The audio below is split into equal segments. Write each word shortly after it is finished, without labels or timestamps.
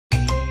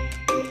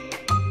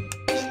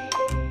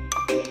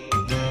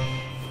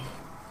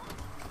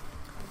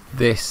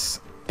This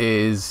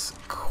is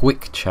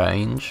Quick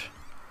Change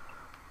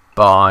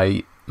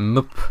by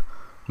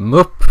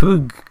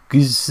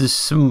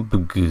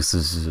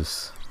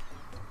mpggsmpggs.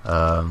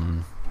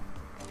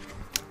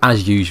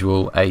 As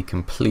usual, a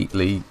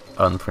completely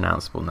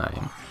unpronounceable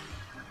name.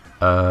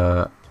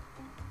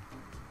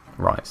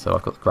 Right, so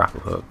I've got the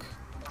grapple hook.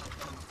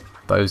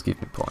 Those give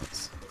me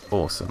points.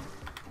 Awesome.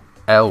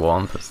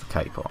 L1 puts the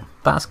cape on.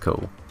 That's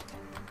cool.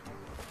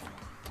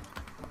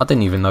 I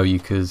didn't even know you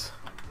could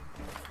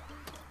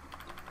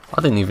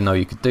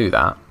do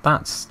that.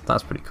 That's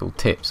pretty cool.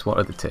 Tips. What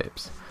are the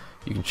tips?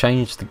 You can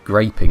change the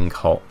graping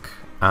hock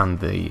and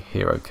the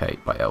hero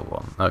cape by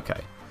L1.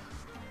 Okay.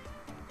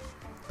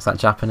 Is that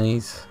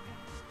Japanese?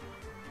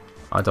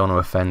 I don't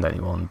want to offend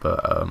anyone,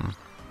 but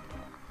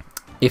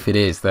if it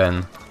is,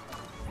 then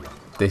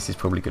this is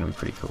probably going to be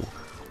pretty cool.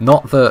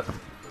 Not that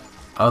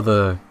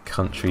other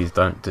countries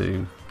don't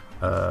do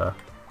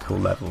cool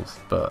levels,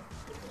 but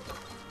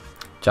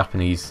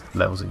Japanese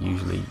levels are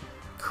usually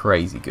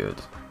crazy good.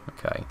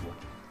 Okay.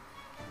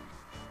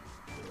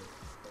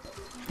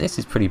 This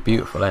is pretty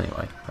beautiful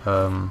anyway.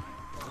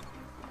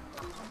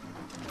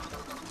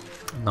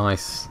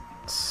 Nice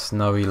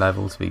snowy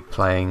level to be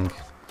playing.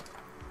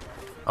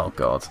 Oh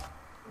god,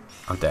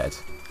 I'm dead.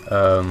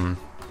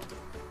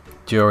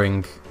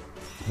 During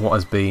what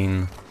has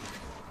been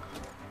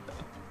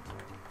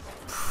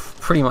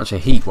pretty much a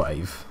heat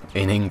wave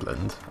in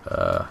England.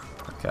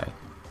 Okay.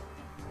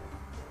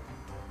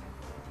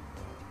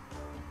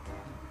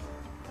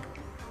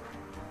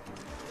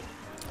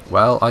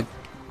 Well,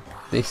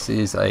 this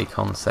is a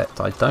concept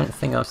I don't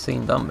think I've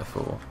seen done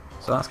before,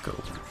 so that's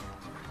cool.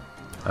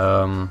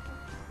 I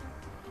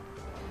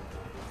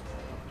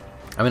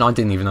mean, I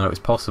didn't even know it was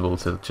possible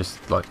to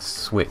just like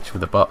switch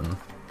with a button,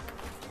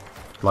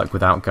 like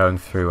without going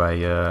through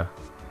a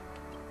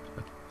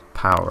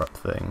power-up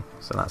thing.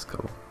 So that's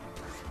cool.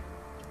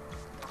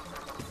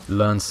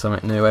 Learn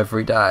something new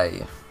every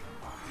day.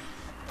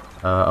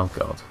 Oh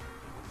god.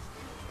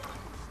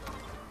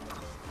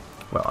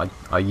 Well,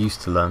 I used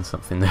to learn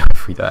something new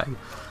every day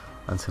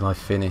until I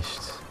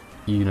finished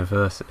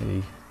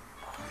university,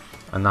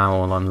 and now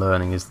all I'm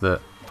learning is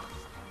that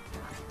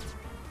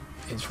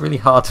it's really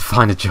hard to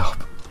find a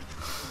job.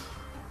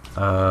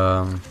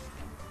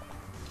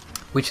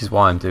 Which is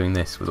why I'm doing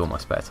this with all my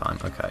spare time.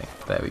 Okay,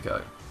 there we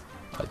go.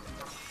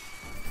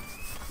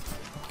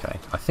 Okay,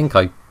 I think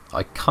I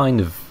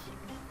kind of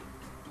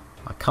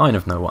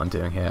know what I'm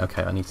doing here.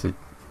 Okay, I need to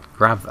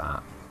grab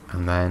that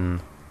and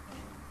then.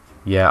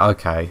 Yeah,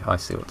 okay, I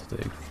see what to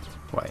do.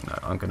 Wait, no,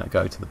 I'm going to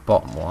go to the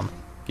bottom one,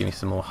 give me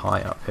some more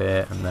height up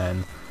here, and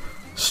then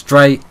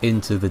straight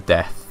into the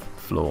death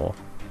floor.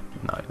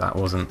 No, that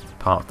wasn't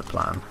part of the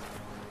plan.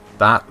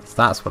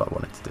 That's what I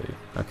wanted to do.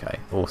 Okay,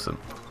 awesome.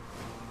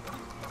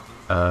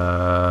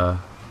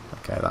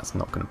 Okay, that's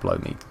not going to blow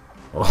me.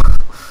 Oh,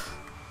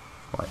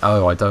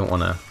 I don't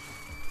want to.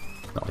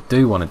 No, I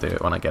do want to do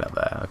it when I get up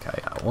there.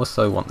 Okay, I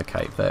also want the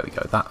cape. There we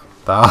go. That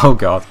oh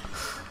god.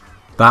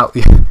 That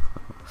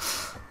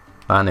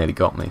nearly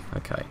got me.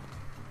 Okay.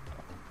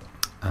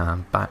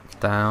 And back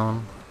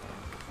down.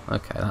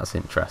 Okay, that's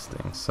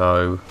interesting.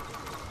 So,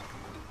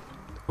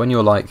 when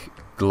you're like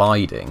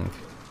gliding,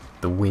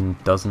 the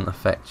wind doesn't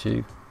affect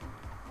you.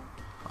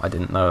 I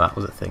didn't know that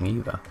was a thing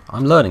either.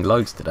 I'm learning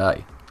loads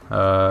today.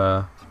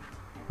 Where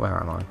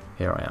am I?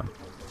 Here I am.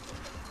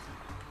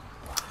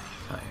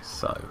 Okay,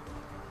 so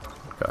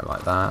go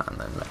like that, and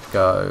then let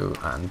go,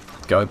 and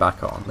go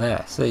back on.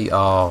 There, see?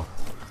 Oh,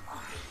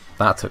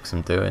 that took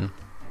some doing.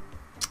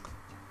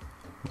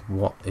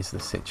 What is the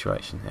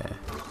situation here?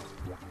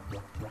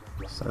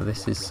 So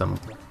this is some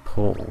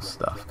portal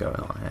stuff going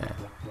on here.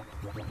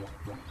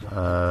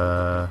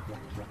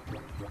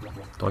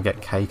 Do I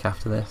get cake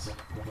after this?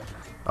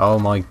 Oh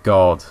my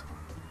god.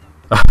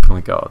 Oh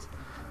my god.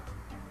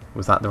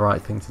 Was that the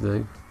right thing to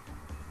do?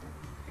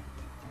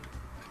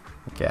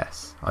 I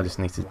guess. I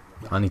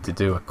need to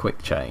do a quick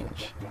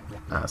change,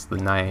 as the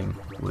name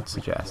would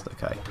suggest.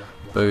 Okay.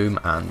 Boom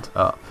and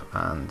up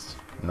and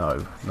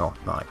no, not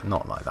like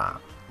that.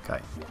 Okay,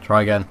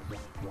 try again.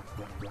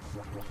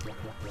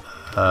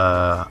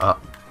 Up.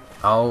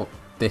 Oh,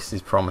 this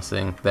is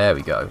promising. There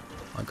we go.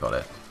 I got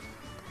it.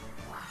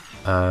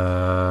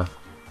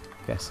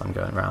 Guess I'm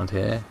going around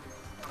here.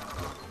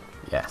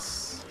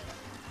 Yes.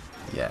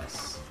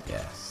 Yes.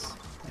 Yes.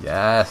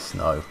 Yes.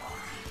 No.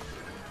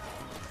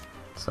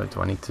 So do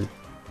I need to?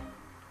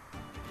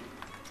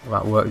 Will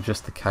that work with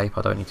just the cape?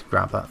 I don't need to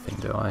grab that thing,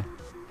 do I?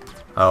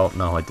 Oh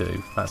no, I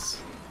do. That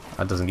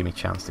doesn't give me a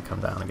chance to come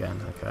down again.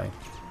 Okay.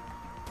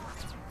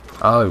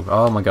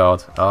 Oh my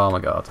god, oh my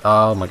god,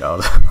 oh my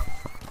god.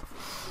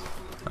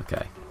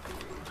 Okay.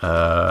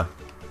 So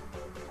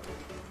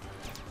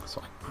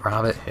I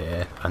grab it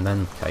here, and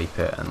then cape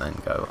it, and then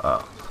go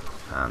up,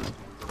 and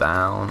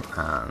down,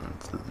 and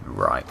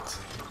right.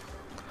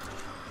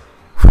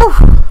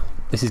 Whew.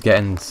 This is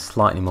getting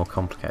slightly more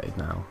complicated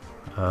now.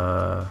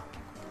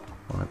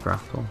 Want to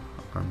grapple,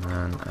 and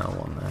then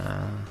L1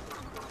 there.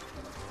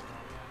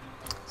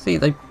 See,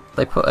 they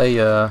put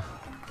a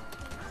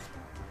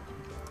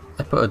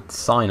They put a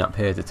sign up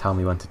here to tell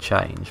me when to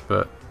change,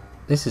 but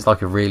this is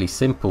like a really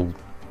simple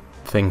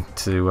thing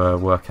to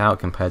work out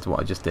compared to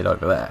what I just did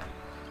over there.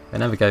 They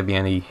never gave me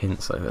any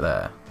hints over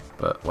there,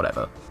 but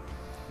whatever.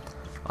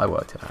 I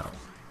worked it out.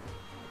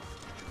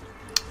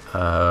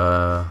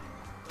 I'm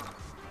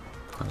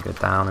gonna go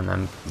down and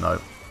then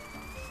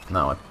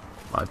no,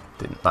 I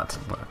didn't. That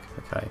didn't work.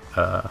 Okay.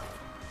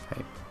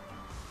 Okay.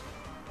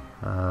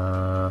 Do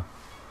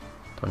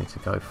I need to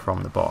go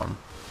from the bottom?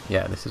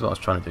 Yeah, this is what I was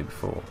trying to do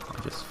before. I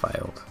just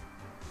failed.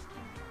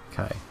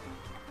 Okay.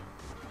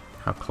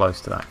 How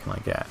close to that can I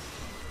get?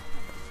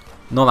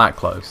 Not that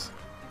close.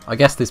 I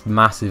guess this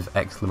massive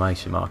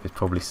exclamation mark is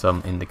probably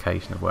some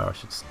indication of where I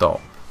should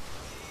stop.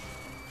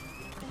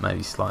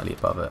 Maybe slightly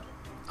above it.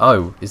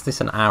 Oh, is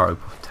this an arrow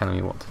telling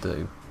me what to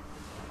do?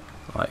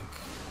 Like,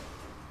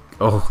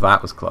 oh,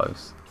 that was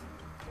close.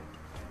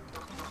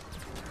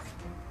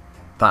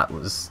 That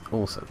was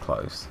also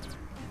close.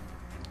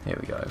 Here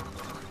we go.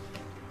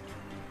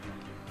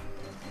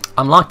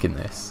 I'm liking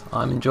this.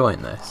 I'm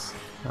enjoying this.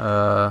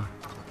 I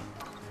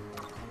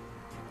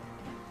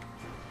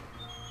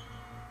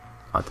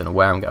don't know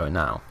where I'm going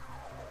now.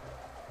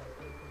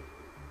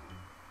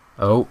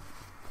 Oh.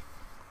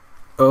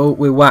 Oh,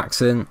 we're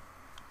waxing.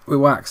 We're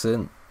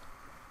waxing.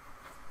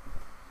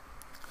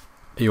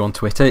 Are you on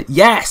Twitter?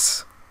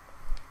 Yes!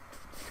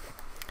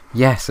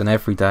 Yes, and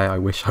every day I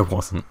wish I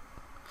wasn't.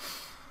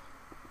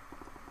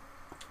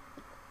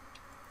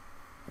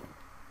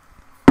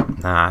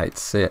 Nah,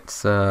 it's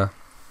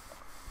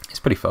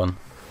pretty fun.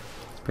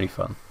 It's pretty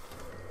fun.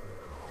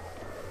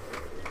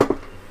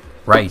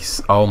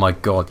 Race. Oh my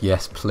god,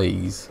 yes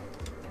please.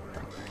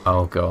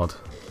 Oh god.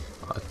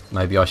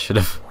 Maybe I should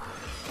have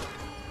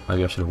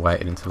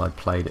waited until I'd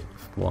played it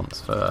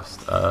once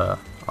first. Oh,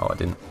 I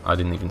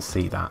didn't even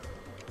see that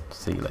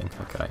ceiling.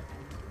 Okay.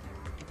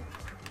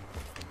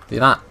 See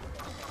that?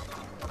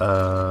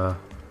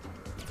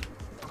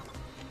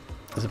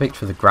 There's a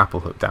picture of the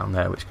grapple hook down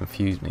there which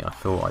confused me. I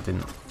thought I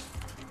didn't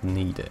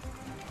need it.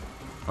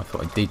 I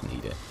thought I did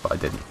need it, but I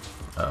didn't.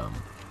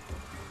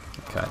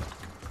 Okay.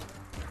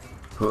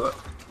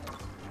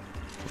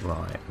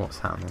 Right, what's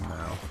happening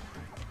now?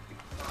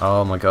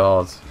 Oh my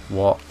god,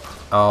 what?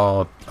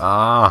 Oh,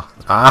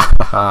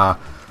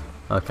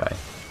 okay.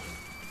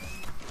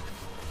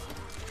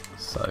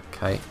 So,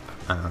 cape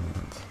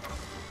and...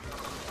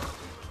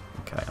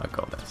 Okay, I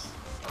got this.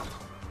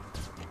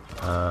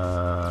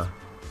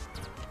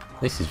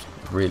 This is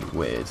really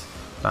weird.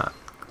 That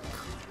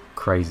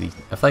crazy...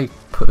 If they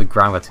put the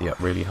gravity up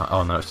really high...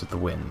 Oh no, it's just the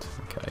wind.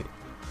 Okay.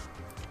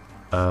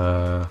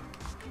 Tell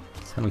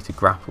me to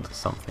grapple to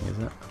something, is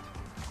it?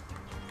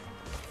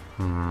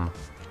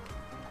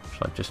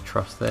 Should I just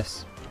trust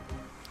this?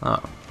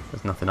 Oh,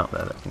 there's nothing up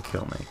there that can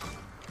kill me.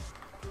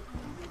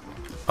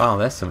 Oh,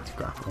 there's something to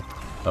grapple.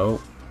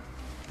 Oh.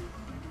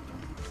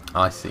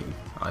 I see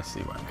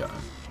where I'm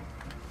going.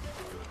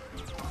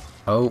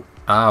 Oh,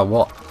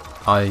 what?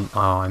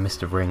 I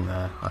missed a ring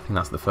there. I think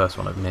that's the first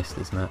one I've missed,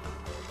 isn't it?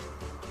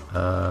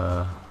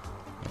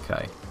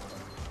 Okay.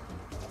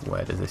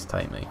 Where does this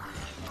take me?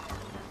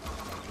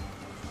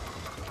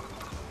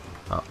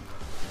 Up.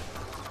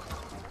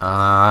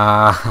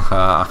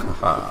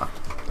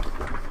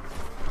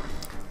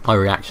 My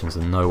reactions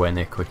are nowhere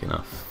near quick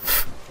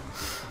enough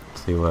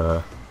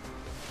to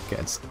get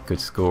a good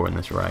score in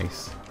this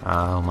race.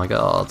 Oh my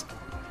god.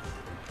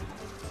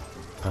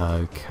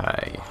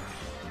 Okay.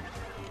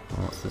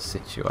 What's the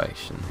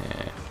situation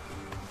here?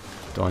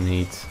 Do I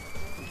need...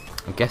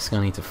 I'm guessing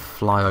I need to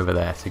fly over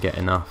there to get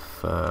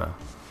enough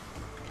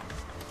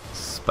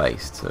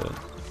space to...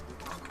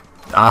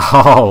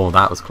 Oh,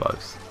 that was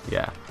close.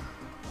 Yeah.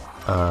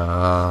 Oh,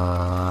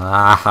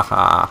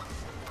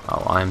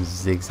 I'm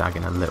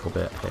zigzagging a little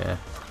bit here.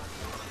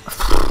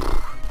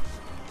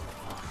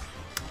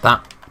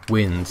 That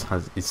wind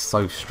is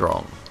so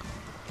strong.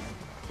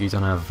 You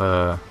don't have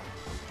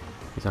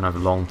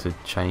long to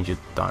change your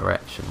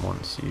direction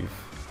once you've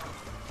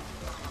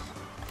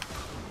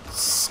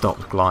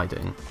stopped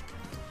gliding.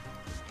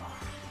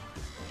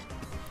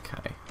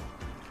 Okay.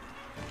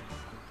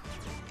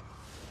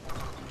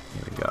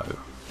 Here we go.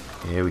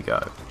 Here we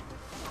go.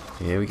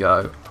 Here we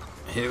go.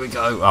 Here we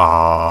go.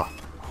 Ah. I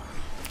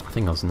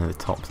think I was near the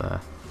top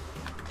there.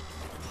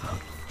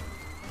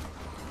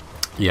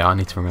 Yeah, I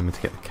need to remember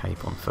to get the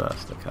cape on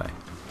first. Okay.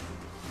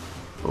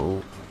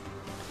 Oh.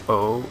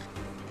 Oh.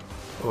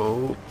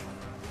 Oh.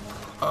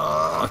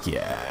 Oh,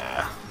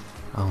 yeah.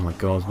 Oh my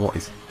god, what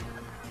is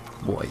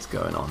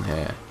going on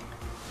here?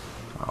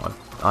 Oh,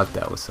 I've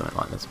dealt with something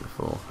like this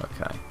before.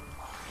 Okay.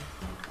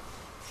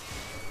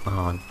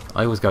 Oh,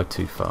 I always go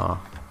too far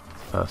the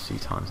first few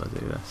times I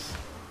do this.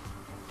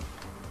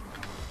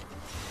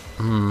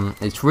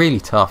 It's really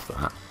tough,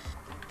 that,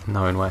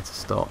 knowing where to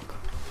stop.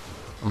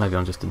 Or maybe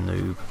I'm just a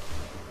noob.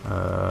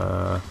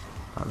 Right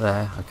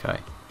there, okay.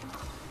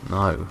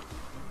 No,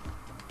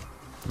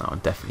 I'm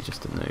definitely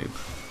just a noob.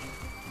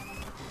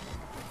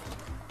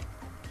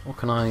 What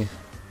can I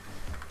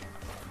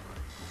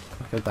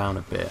go down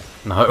a bit?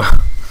 No.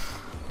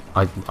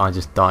 I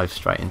just dived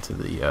straight into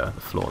the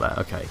floor there.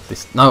 Okay,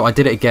 no, I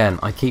did it again.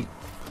 I keep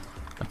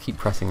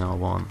pressing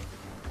R1.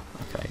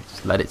 Okay,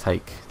 just let it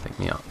take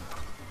me up.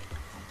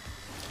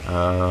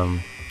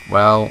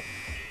 Well,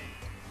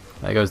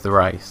 there goes the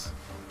race.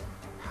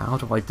 How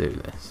do I do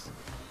this?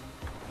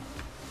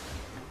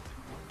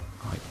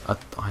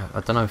 I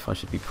don't know if I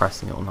should be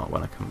pressing it or not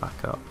when I come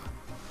back up.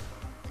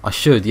 I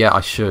should, yeah,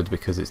 I should,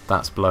 because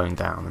that's blown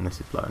down and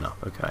this is blown up.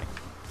 Okay.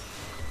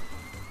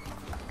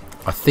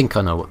 I think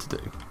I know what to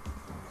do.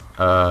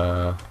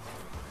 I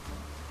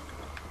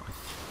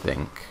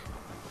think.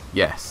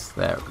 Yes,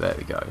 there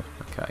we go.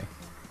 Okay.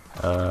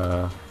 2,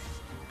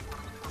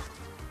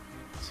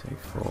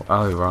 4.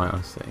 Oh right,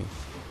 I see.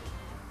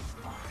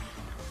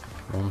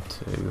 1,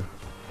 2.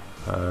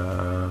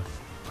 Oh,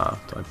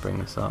 do I bring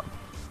this up?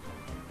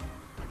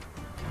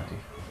 Okay.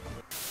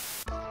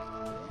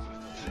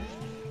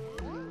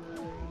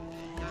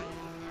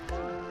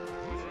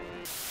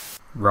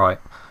 Right.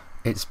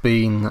 It's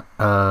been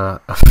a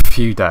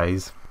few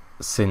days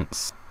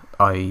since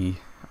I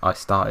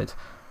started.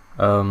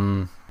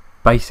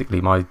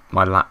 Basically, my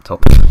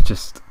laptop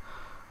just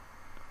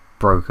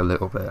broke a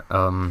little bit.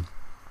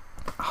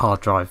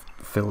 Hard drive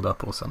filled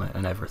up or something,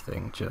 and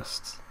everything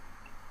just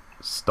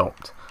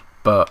stopped.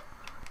 But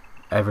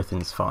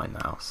everything's fine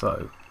now,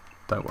 so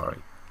don't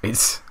worry.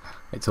 It's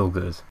all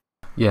good.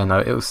 Yeah,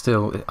 no, it'll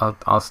still.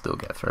 I'll still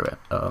get through it.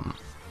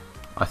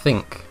 I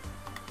think.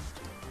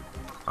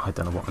 I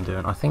don't know what I'm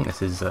doing. I think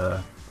this is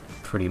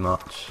pretty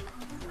much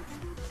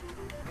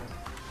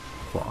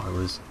where I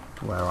was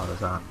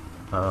at.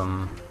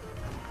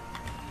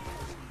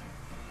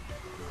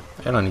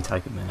 It'll only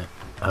take a minute,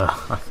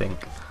 I think,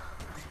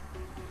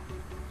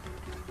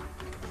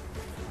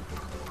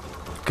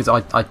 because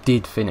I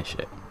did finish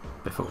it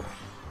before.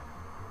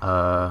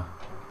 I'm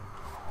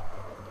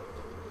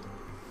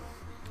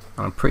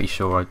pretty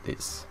sure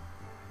this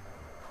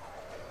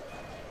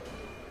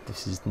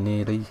is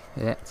nearly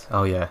it.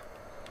 Oh yeah.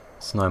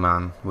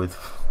 Snowman with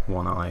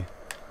one eye.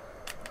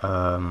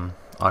 I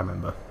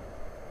remember.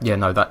 Yeah,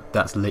 no,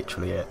 that's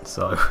literally it.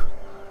 So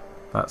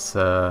that's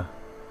a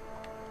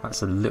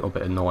little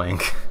bit annoying.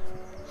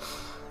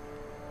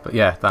 But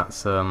yeah,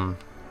 that's oh,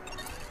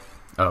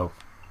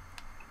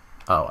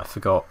 I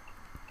forgot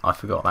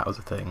that was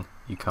a thing.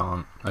 You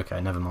can't.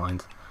 Okay, never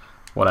mind.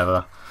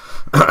 Whatever.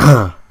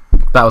 That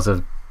was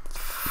a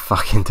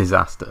fucking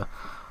disaster.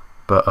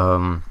 But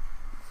a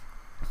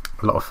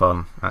lot of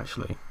fun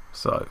actually.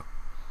 So.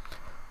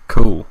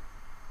 Cool.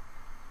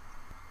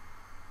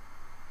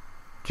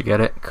 Did you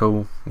get it?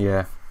 Cool.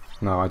 Yeah.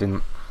 No, I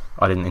didn't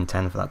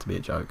intend for that to be a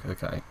joke.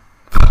 Okay.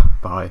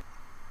 Bye.